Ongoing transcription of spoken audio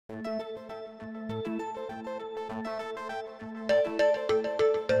Hello.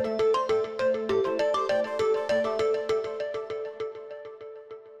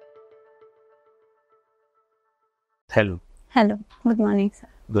 Hello. Good morning, sir.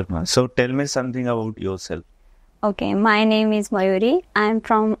 Good morning. So tell me something about yourself. Okay, my name is Mayuri. I am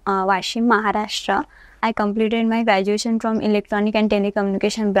from Washim, Maharashtra. I completed my graduation from Electronic and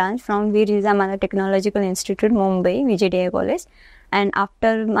Telecommunication branch from Veer Jijamala Technological Institute, Mumbai, VJTI College. And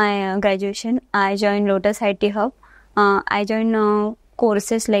after my graduation, I joined Lotus IT Hub. I joined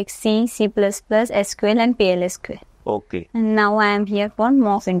courses like C, C++, SQL and PLSQL. Okay. And now I am here for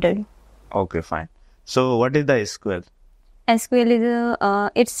mock interview. Okay, fine. So what is the SQL? SQL is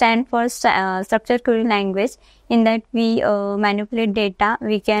it stands for structured query language. In that we manipulate data.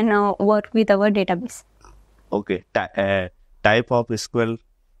 We can work with our database. Okay. Type of SQL?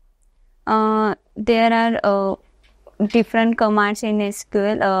 There are different commands in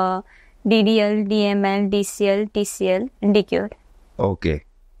SQL. DDL, DML, DCL, TCL, and DQL. Okay.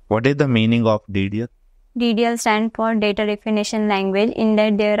 What is the meaning of DDL? DDL stands for data definition language. In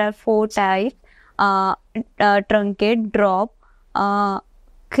that there are 4 types. Truncate, drop,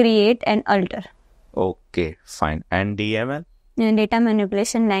 create and alter. Okay, fine. And DML? Data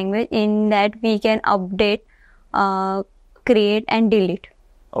manipulation language. In that we can update, create and delete.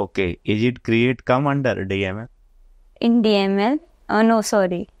 Okay. Is it create come under DML? In DML? No,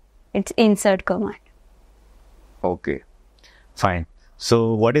 sorry. It's insert command. Okay, fine.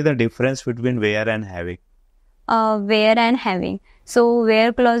 So what is the difference between where and having? Where and having. So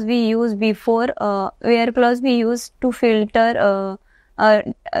where clause we use before, where clause we use to filter a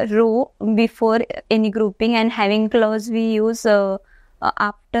row before any grouping, and having clause we use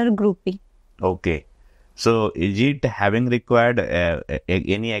after grouping. Okay. So is it having required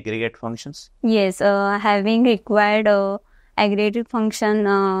any aggregate functions? Yes, having required aggregate function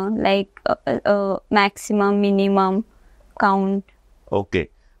like maximum, minimum, count. Okay.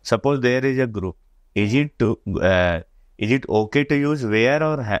 Suppose there is a group. Is it okay to use where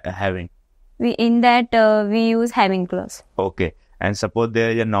or having? In that we use having clause. Okay. And suppose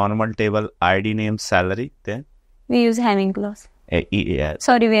there is a normal table ID name salary, then we use having clause.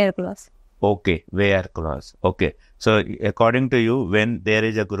 Sorry, where clause. Okay, where clause. Okay. So according to you, when there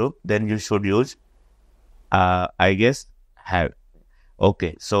is a group, then you should use I guess have.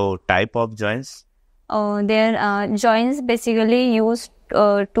 Okay. So type of joins? Their joins basically used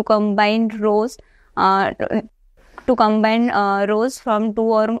to combine rows. To combine rows from 2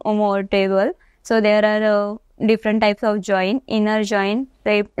 or more table. So there are different types of join: inner join,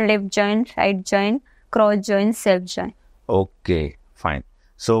 left join, right join, cross join, self join. Okay, fine.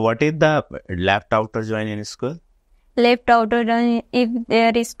 So what is the left outer join in SQL? Left outer join, if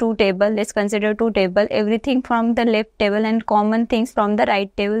there is 2 table, let's consider 2 table. Everything from the left table and common things from the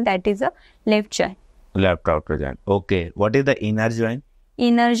right table, that is a left join. Left outer join. Okay. What is the inner join?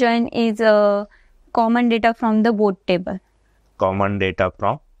 Inner join is common data from the both table. Common data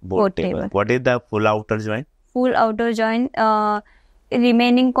from both table. What is the full outer join? Full outer join,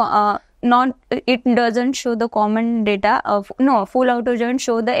 remaining it doesn't show the common data of full outer join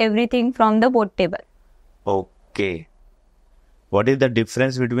show the everything from the both table. Okay. What is the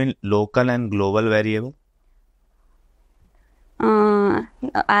difference between local and global variable? I'm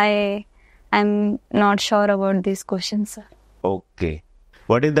not sure about this question, sir. Okay.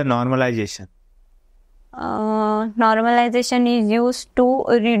 What is the normalization? Normalization is used to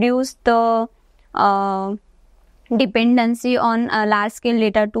reduce the dependency on large scale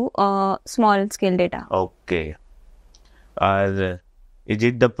data to small scale data. Okay. Is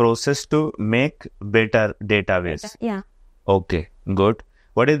it the process to make better database? Yeah. Okay, good.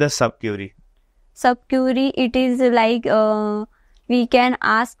 What is the subquery? Subquery, it is like we can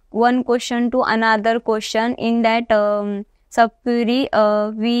ask one question to another question. In that subquery,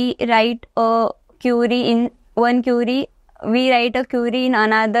 we write a query in one query, we write a query in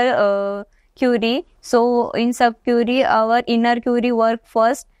another query. So in subquery, our inner query work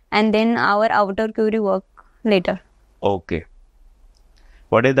first and then our outer query work later. Okay.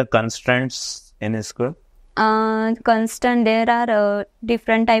 What is the constraints in SQL? Constant, there are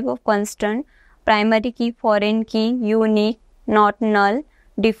different type of constant: primary key, foreign key, unique, not null,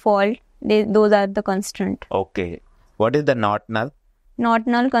 default. Those are the constant. Okay. What is the not null? Not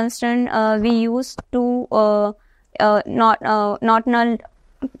null constant we use to not null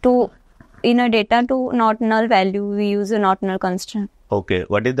to inner data to not null value. We use a not null constant. Okay.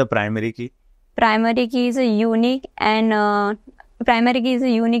 What is the primary key? Primary key is a unique and not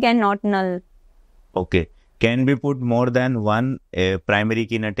null. Okay. Can we put more than one primary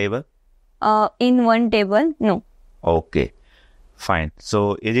key in a table? In one table, no. Okay. Fine.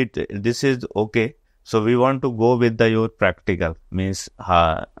 So this is okay. So we want to go with your practical means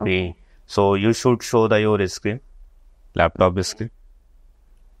Okay. so you should show your screen, laptop screen.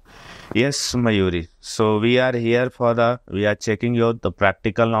 Yes, Mayuri. So we are here we are checking the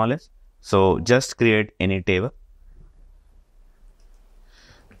practical knowledge. So just create any table.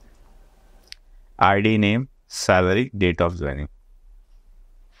 ID, name, salary, date of joining.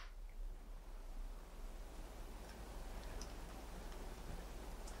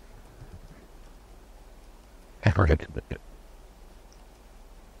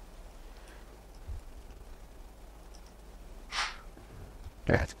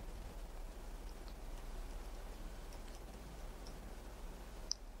 Yes.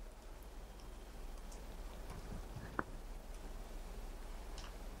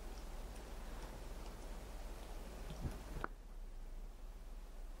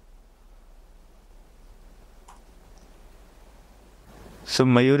 So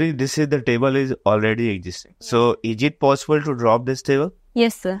Mayuri, this is the table is already existing. So is it possible to drop this table?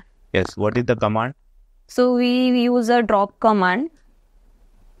 Yes, sir. Yes. What is the command? So we use a drop command.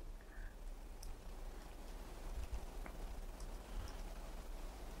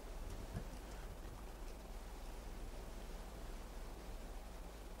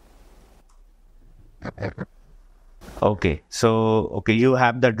 Okay. So okay, you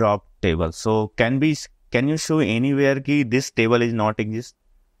have the drop table. So can you show anywhere ki this table is not exist?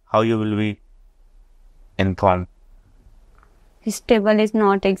 How you will be informed? This table is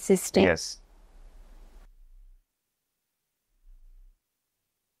not existing. Yes.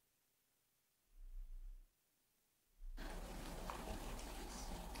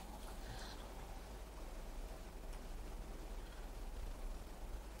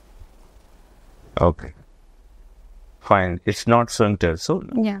 Okay. Fine. It's not showing there. So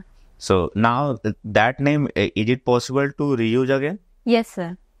Yeah. so now that name is it possible to reuse again? Yes,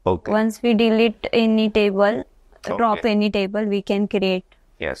 sir. Okay. Once we delete any table, drop Okay. any table, we can create.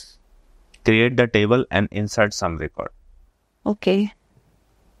 Yes. Create the table and insert some record. Okay.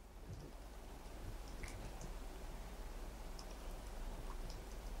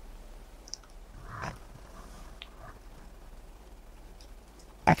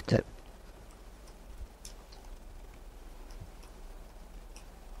 Active.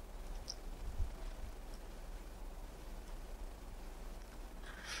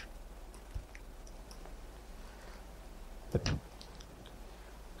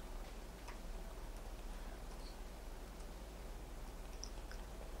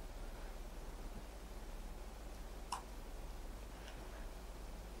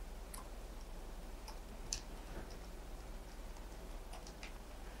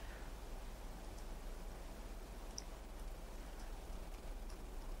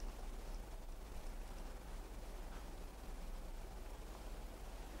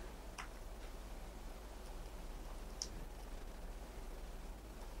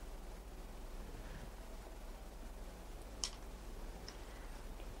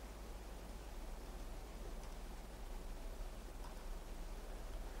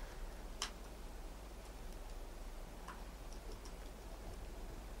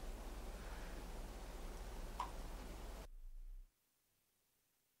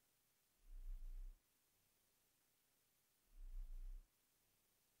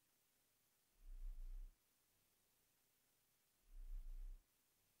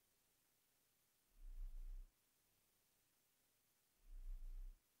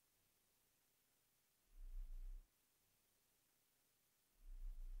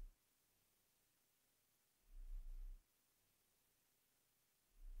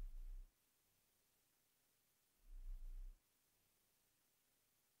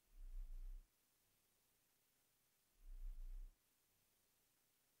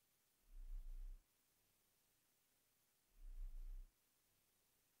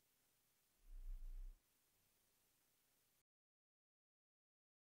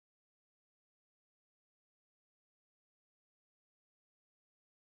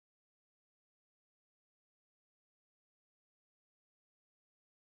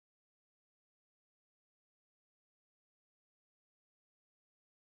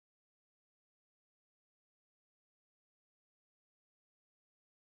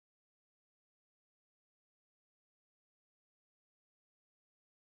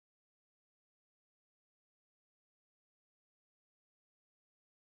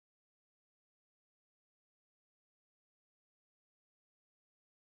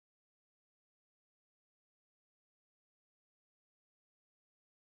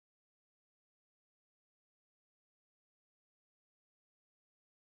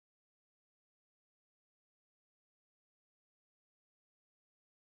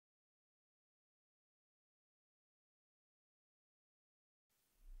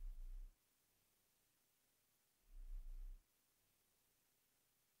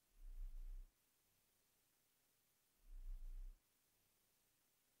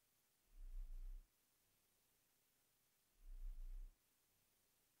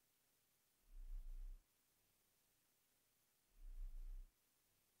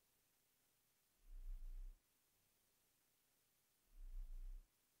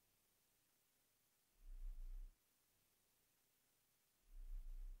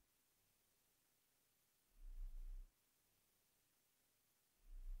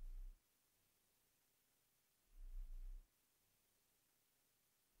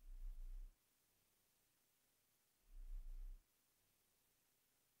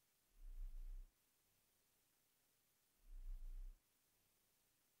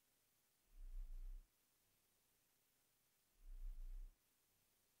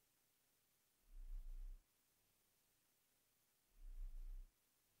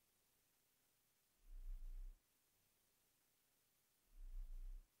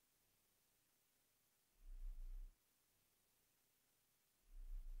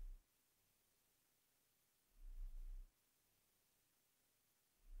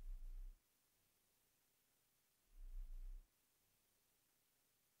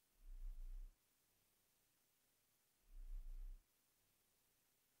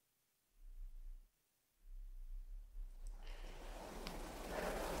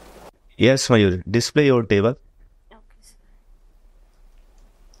 Yes, Mayuri. Display your table. Okay, sir.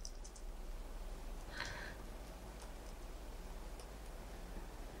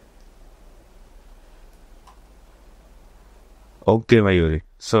 Okay, Mayuri.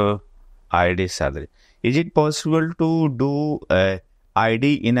 So, ID salary. Is it possible to do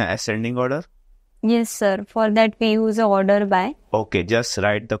ID in a ascending order? Yes, sir. For that we use a order by. Okay, just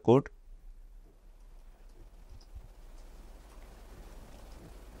write the code.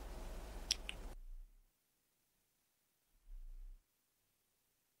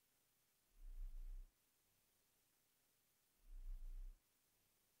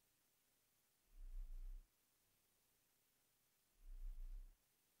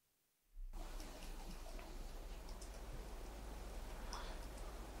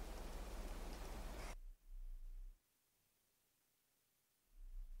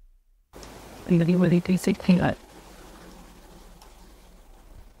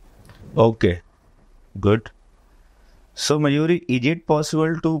 Okay, good. So, Mayuri, is it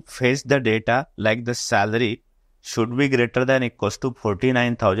possible to fetch the data like the salary should be greater than equals to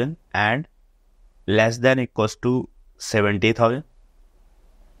 49,000 and less than equals to 70,000?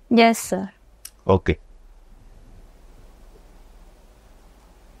 Yes, sir. Okay.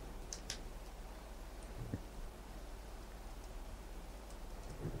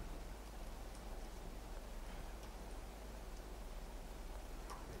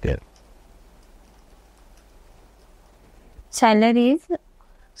 Yeah. Salary is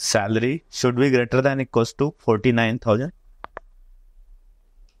Salary should be greater than equals to 49,000.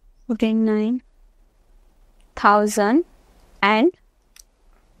 49,000 and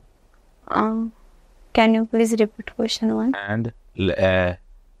can you please repeat question one? And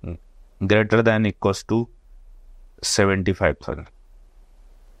greater than equals to 75,000.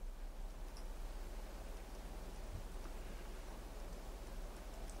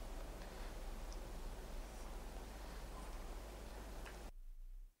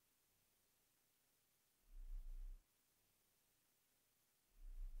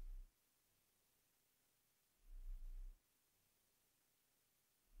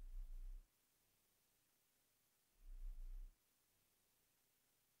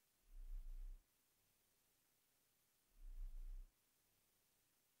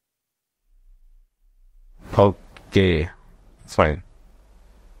 Okay, fine.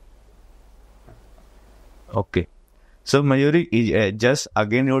 Okay. So, Mayuri, just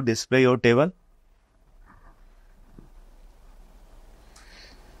again you display your table.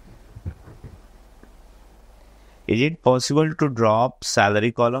 Is it possible to drop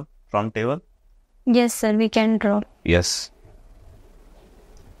salary column from table? Yes, sir. We can drop. Yes.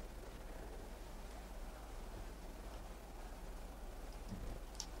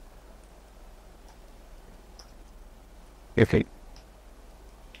 Okay.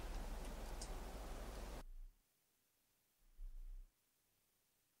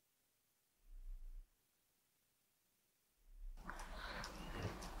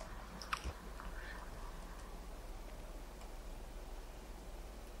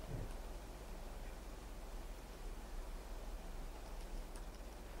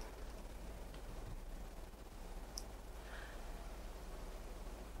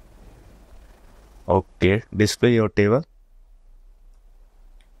 Okay. Display your table.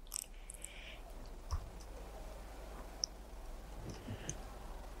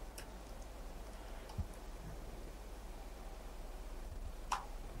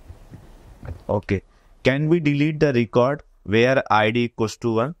 Okay. Can we delete the record where ID equals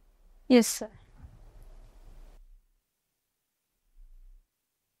to 1? Yes, sir.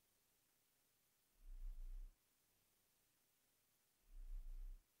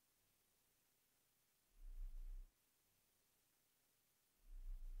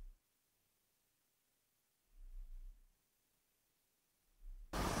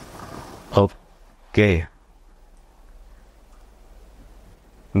 Okay.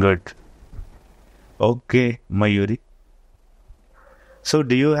 Good. Okay, Mayuri. So,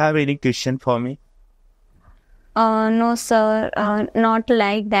 do you have any question for me? No, sir. Not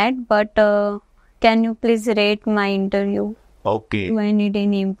like that. But can you please rate my interview? Okay. Do I need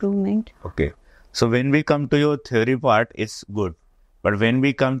any improvement? Okay. So, when we come to your theory part, it's good. But when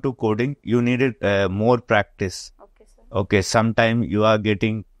we come to coding, you needed more practice. Okay, sir. Okay. Sometime you are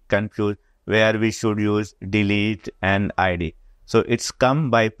getting confused where we should use delete and ID. So, it's come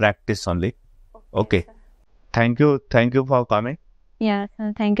by practice only. Okay. Sir. Thank you. Thank you for coming. Yeah,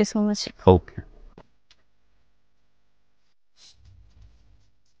 sir. Thank you so much. Okay.